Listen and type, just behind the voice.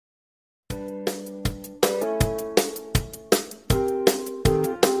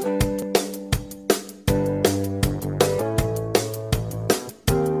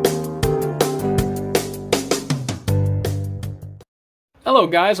Hello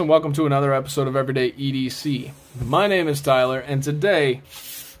guys, and welcome to another episode of Everyday EDC. My name is Tyler, and today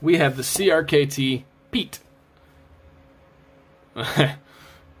we have the CRKT Piet.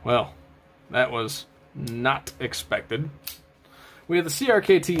 Well, that was not expected. We have the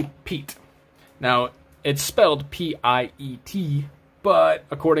CRKT Piet. Now, it's spelled P-I-E-T, but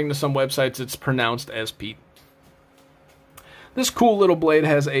according to some websites, it's pronounced as Piet. This cool little blade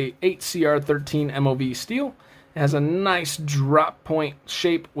has a 8CR13 MOV steel. It has a nice drop point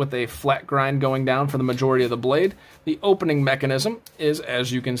shape with a flat grind going down for the majority of the blade. The opening mechanism is,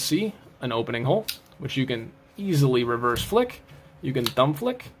 as you can see, an opening hole, which you can easily reverse flick, you can thumb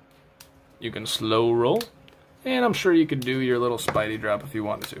flick, you can slow roll, and I'm sure you could do your little spidey drop if you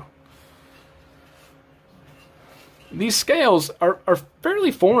wanted to. These scales are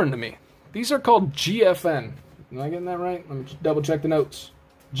fairly foreign to me. These are called GFN. Am I getting that right? Let me just double check the notes.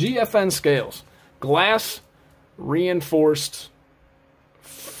 GFN scales. Glass reinforced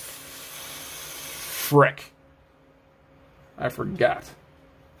frick. I forgot.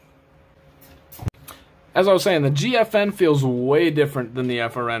 As I was saying, the GFN feels way different than the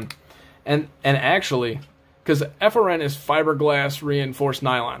FRN. And actually, because FRN is fiberglass reinforced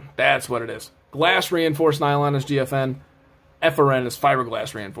nylon. That's what it is. Glass reinforced nylon is GFN. FRN is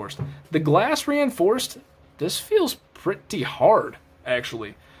fiberglass reinforced. The glass reinforced, this feels pretty hard,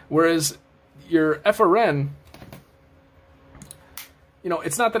 actually. Whereas your FRN, you know,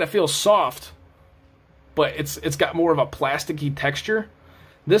 it's not that it feels soft, but it's got more of a plasticky texture.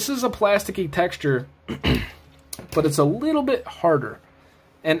 This is a plasticky texture, but it's a little bit harder.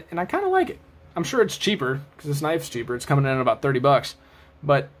 And I kind of like it. I'm sure it's cheaper, because this knife's cheaper. It's coming in at about 30 bucks.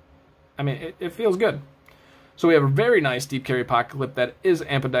 But, I mean, it feels good. So we have a very nice deep carry pocket clip that is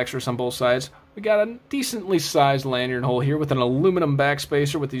ambidextrous on both sides. We got a decently sized lanyard hole here with an aluminum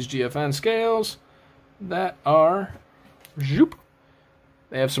backspacer with these GFN scales that are zoop.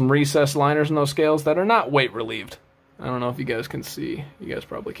 They have some recessed liners in those scales that are not weight relieved. I don't know if you guys can see. You guys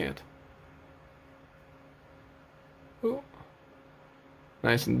probably can't. Ooh.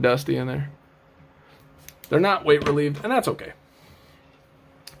 Nice and dusty in there. They're not weight relieved, and that's okay.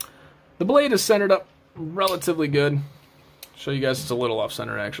 The blade is centered up relatively good. Show you guys it's a little off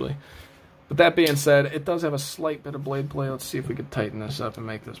center actually. But that being said, it does have a slight bit of blade play. Let's see if we can tighten this up and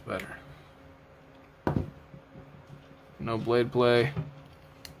make this better. No blade play.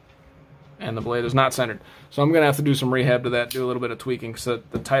 And the blade is not centered. So I'm going to have to do some rehab to that, do a little bit of tweaking, so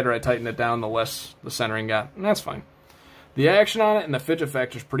the tighter I tighten it down, the less the centering got. And that's fine. The action on it and the fidget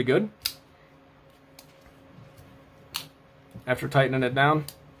factor is pretty good. After tightening it down,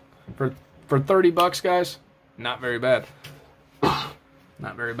 for 30 bucks, guys, not very bad.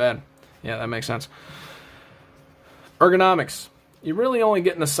 Not very bad. Yeah, that makes sense. Ergonomics. You're really only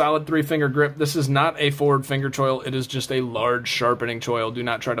getting a solid 3-finger grip. This is not a forward finger choil. It is just a large sharpening choil. Do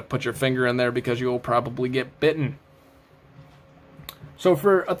not try to put your finger in there because you will probably get bitten. So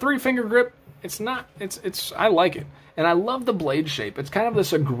for a 3-finger grip, I like it. And I love the blade shape. It's kind of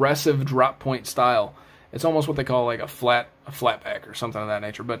this aggressive drop point style. It's almost what they call like a flat back or something of that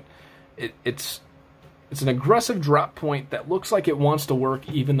nature. But it's an aggressive drop point that looks like it wants to work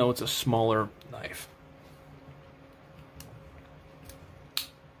even though it's a smaller knife.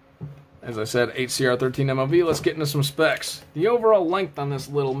 As I said, 8CR13 MOV. Let's get into some specs. The overall length on this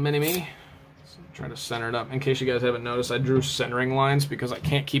little mini-me, let's try to center it up. In case you guys haven't noticed, I drew centering lines because I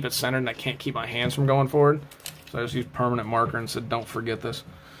can't keep it centered and I can't keep my hands from going forward. So I just used permanent marker and said, don't forget this.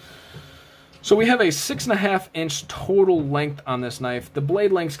 So we have a 6.5-inch total length on this knife. The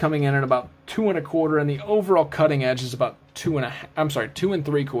blade length's coming in at about 2 1/4, and the overall cutting edge is about 2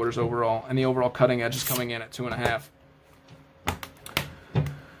 3/4 overall, and the overall cutting edge is coming in at 2.5.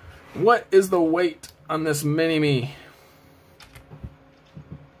 What is the weight on this mini-me?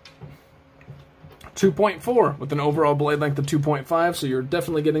 2.4 with an overall blade length of 2.5, so you're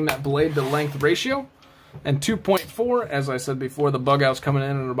definitely getting that blade to length ratio. And 2.4, as I said before, the bug out's coming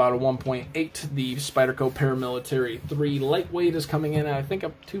in at about a 1.8. The Spyderco Paramilitary 3 lightweight is coming in at, I think,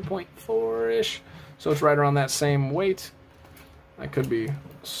 a 2.4-ish. So it's right around that same weight. I could be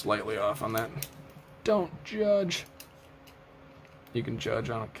slightly off on that. Don't judge. You can judge,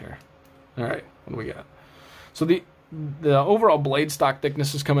 I don't care. Alright, what do we got? So the overall blade stock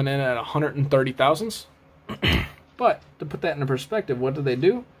thickness is coming in at 130 thousandths. But, to put that into perspective, what did they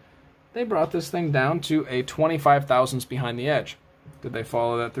do? They brought this thing down to a 25 thousandths behind the edge. Did they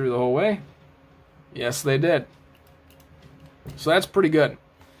follow that through the whole way? Yes, they did. So that's pretty good.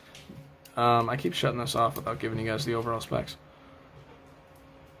 I keep shutting this off without giving you guys the overall specs.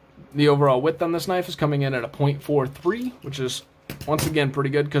 The overall width on this knife is coming in at a 0.43, which is, once again, pretty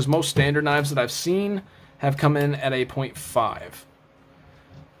good, because most standard knives that I've seen have come in at a 0.5.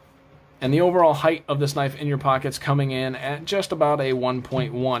 And the overall height of this knife in your pocket's coming in at just about a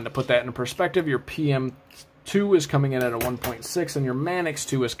 1.1. To put that into perspective, your PM2 is coming in at a 1.6, and your Manix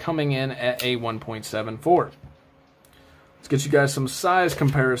 2 is coming in at a 1.74. Let's get you guys some size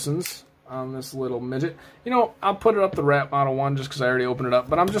comparisons on this little midget. You know, I'll put it up the Rat Model 1 just because I already opened it up,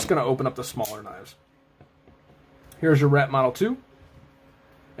 but I'm just going to open up the smaller knives. Here's your Rat Model 2.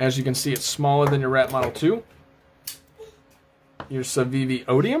 As you can see, it's smaller than your Rat Model 2. Your Civivi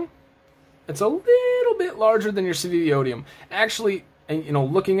Odium. It's a little bit larger than your Civivi Odium. Actually, you know,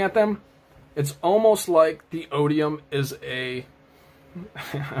 looking at them, it's almost like the Odium is a,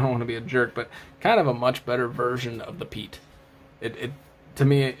 I don't want to be a jerk, but kind of a much better version of the Piet. To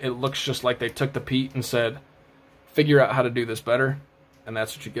me, it looks just like they took the Piet and said, figure out how to do this better, and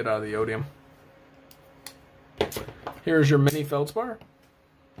that's what you get out of the Odium. Here's your mini feldspar.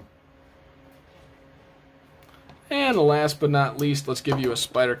 And last but not least, let's give you a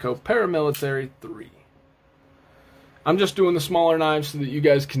Spyderco Paramilitary 3. I'm just doing the smaller knives so that you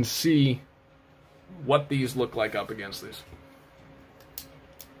guys can see what these look like up against these.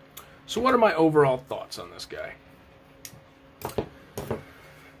 So what are my overall thoughts on this guy?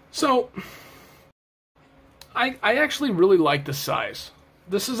 So, I actually really like the size.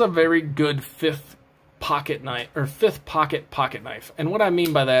 This is a very good fifth pocket knife, or fifth pocket knife. And what I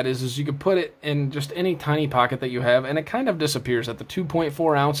mean by that is you can put it in just any tiny pocket that you have, and it kind of disappears at the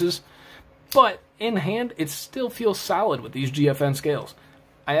 2.4 ounces. But in hand, it still feels solid with these GFN scales.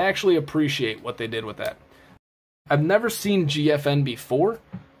 I actually appreciate what they did with that. I've never seen GFN before,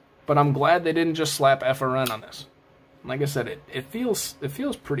 but I'm glad they didn't just slap FRN on this. Like I said, it feels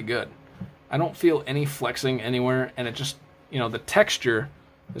pretty good. I don't feel any flexing anywhere, and it just, you know, the texture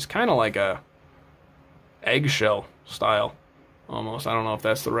is kind of like a eggshell style almost. I don't know if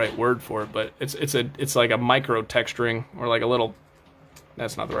that's the right word for it, but it's like a micro texturing, or like a little,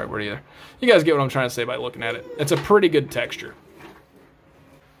 that's not the right word either. You guys get what I'm trying to say by looking at it. It's a pretty good texture.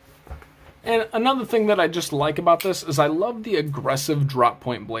 And another thing that I just like about this is I love the aggressive drop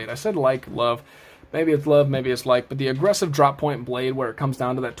point blade. I said like, love. Maybe it's love, maybe it's like, but the aggressive drop point blade where it comes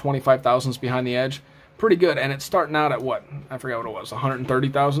down to that 25 thousandths behind the edge, pretty good. And it's starting out at what? I forgot what it was, 130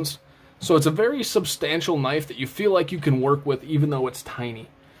 thousandths. So it's a very substantial knife that you feel like you can work with even though it's tiny.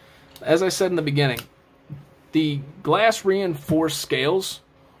 As I said in the beginning, the glass reinforced scales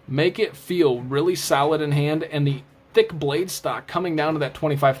make it feel really solid in hand, and the thick blade stock coming down to that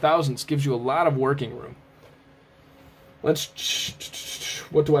 25 thousandths gives you a lot of working room.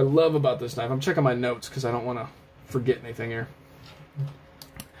 What do I love about this knife? I'm checking my notes because I don't want to forget anything here.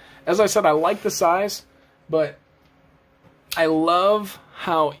 As I said, I like the size, but I love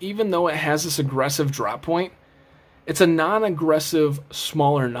how even though it has this aggressive drop point, it's a non-aggressive,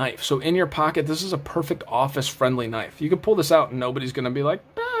 smaller knife. So in your pocket, this is a perfect office-friendly knife. You can pull this out and nobody's going to be like,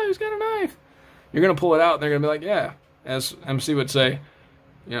 oh, he's got a knife. You're going to pull it out and they're going to be like, yeah, as MC would say,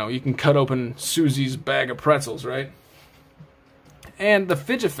 you know, you can cut open Susie's bag of pretzels, right? And the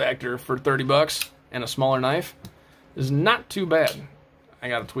fidget factor for 30 bucks and a smaller knife is not too bad. I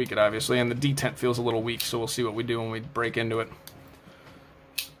got to tweak it, obviously, and the detent feels a little weak, so we'll see what we do when we break into it.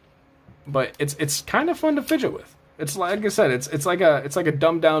 But it's kind of fun to fidget with. It's like I said, it's like a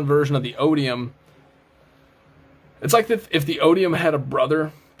dumbed down version of the Odium. It's like if the Odium had a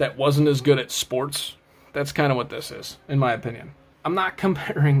brother that wasn't as good at sports. That's kind of what this is, in my opinion. I'm not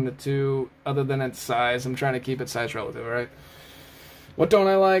comparing the two other than its size. I'm trying to keep it size relative, right? What don't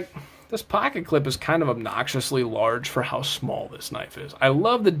I like? This pocket clip is kind of obnoxiously large for how small this knife is. I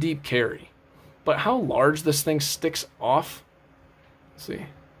love the deep carry, but how large this thing sticks off. Let's see.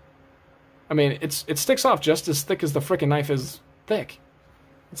 I mean, it sticks off just as thick as the frickin' knife is thick.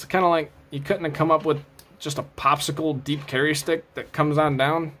 It's kind of like you couldn't have come up with just a popsicle deep carry stick that comes on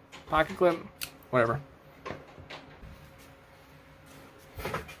down. Pocket clip, whatever.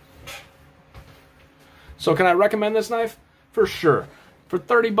 So can I recommend this knife? For sure. For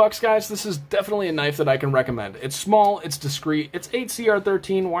 30 bucks, guys, this is definitely a knife that I can recommend. It's small, it's discreet, it's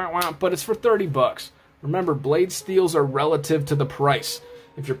 8CR13, wah, wah, but it's for 30 bucks. Remember, blade steels are relative to the price.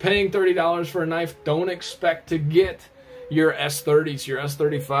 If you're paying $30 for a knife, don't expect to get your S30s, your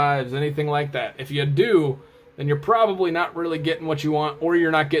S35s, anything like that. If you do, then you're probably not really getting what you want, or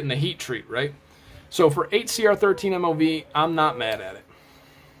you're not getting the heat treat, right? So for 8CR13 MOV, I'm not mad at it.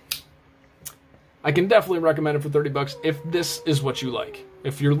 I can definitely recommend it for 30 bucks if this is what you like.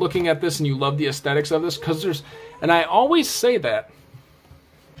 If you're looking at this and you love the aesthetics of this, because there's, and I always say that,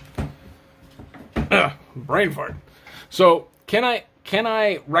 brain fart. So can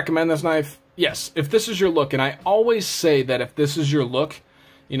I recommend this knife? Yes, if this is your look, and I always say that if this is your look,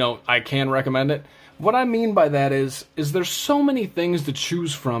 you know, I can recommend it. what I mean by that is there's so many things to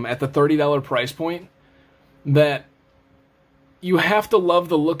choose from at the $30 price point that you have to love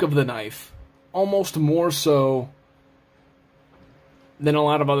the look of the knife almost more so than a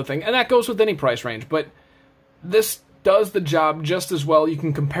lot of other things. And that goes with any price range, but this does the job just as well. You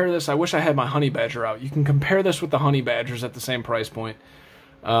can compare this. I wish I had my Honey Badger out. You can compare this with the Honey Badgers at the same price point.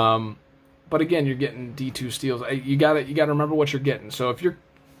 But again, you're getting D2 steels. You got to remember what you're getting. So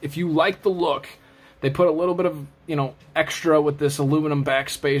if you like the look, they put a little bit of, extra with this aluminum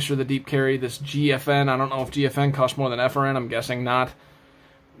backspace or the deep carry, this GFN. I don't know if GFN costs more than FRN. I'm guessing not.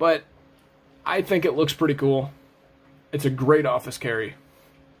 But I think it looks pretty cool. It's a great office carry.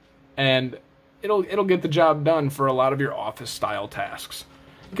 And it'll get the job done for a lot of your office-style tasks.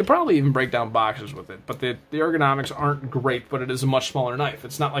 You could probably even break down boxes with it, but the ergonomics aren't great, but it is a much smaller knife.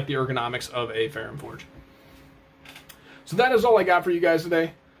 It's not like the ergonomics of a Ferrum Forge. So that is all I got for you guys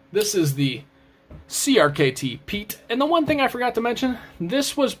today. This is the CRKT Piet. And the one thing I forgot to mention,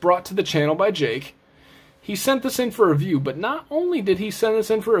 this was brought to the channel by Jake. He sent this in for review, but not only did he send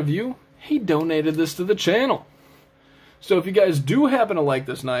this in for review, he donated this to the channel. So if you guys do happen to like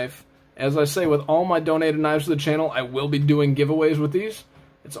this knife, as I say with all my donated knives to the channel, I will be doing giveaways with these.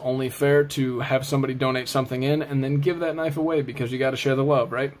 It's only fair to have somebody donate something in and then give that knife away because you got to share the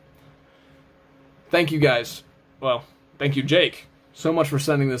love, right? Thank you guys. Well, thank you, Jake, so much for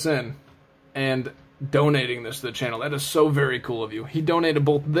sending this in and donating this to the channel. That is so very cool of you. He donated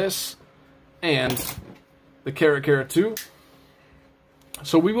both this and the CRKT 2.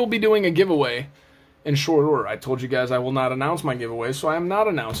 So we will be doing a giveaway in short order. I told you guys I will not announce my giveaway, so I am not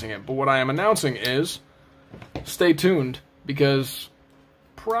announcing it. But what I am announcing is stay tuned, because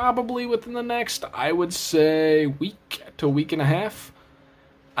probably within the next, I would say, week to week and a half,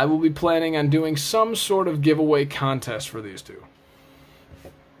 I will be planning on doing some sort of giveaway contest for these two.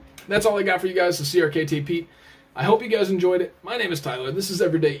 That's all I got for you guys, the CRKT Piet. I hope you guys enjoyed it. My name is Tyler. This is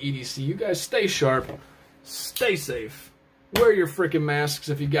Everyday EDC. You guys stay sharp, stay safe. Wear your freaking masks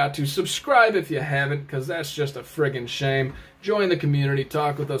if you got to. Subscribe if you haven't, because that's just a friggin' shame. Join the community.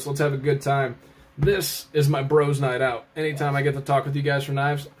 Talk with us. Let's have a good time. This is my bros night out. Anytime I get to talk with you guys for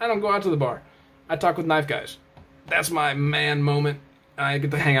knives, I don't go out to the bar. I talk with knife guys. That's my man moment. I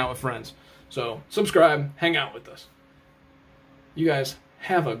get to hang out with friends. So subscribe. Hang out with us. You guys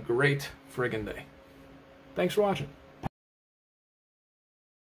have a great friggin' day. Thanks for watching.